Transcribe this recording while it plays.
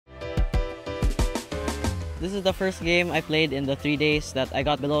This is the first game I played in the 3 days that I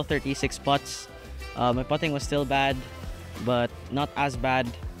got below 36 putts. My putting was still bad, but not as bad.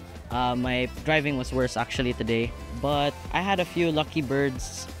 My driving was worse actually today, but I had a few lucky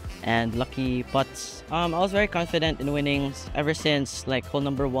birds and lucky putts. I was very confident in winning ever since like hole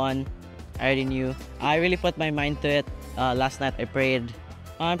number 1. I already knew. I really put my mind to it. Last night I prayed.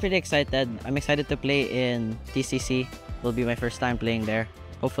 I'm pretty excited. I'm excited to play in TCC. Will be my first time playing there.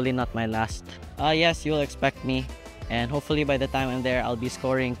 Hopefully not my last. Yes, you'll expect me, and hopefully by the time I'm there, I'll be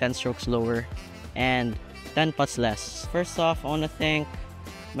scoring 10 strokes lower and 10 putts less. First off, I want to thank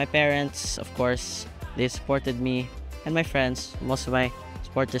my parents, of course. They supported me, and my friends. Most of my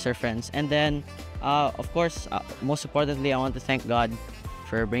supporters are friends. And then, of course, most importantly, I want to thank God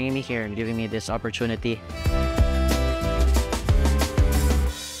for bringing me here and giving me this opportunity.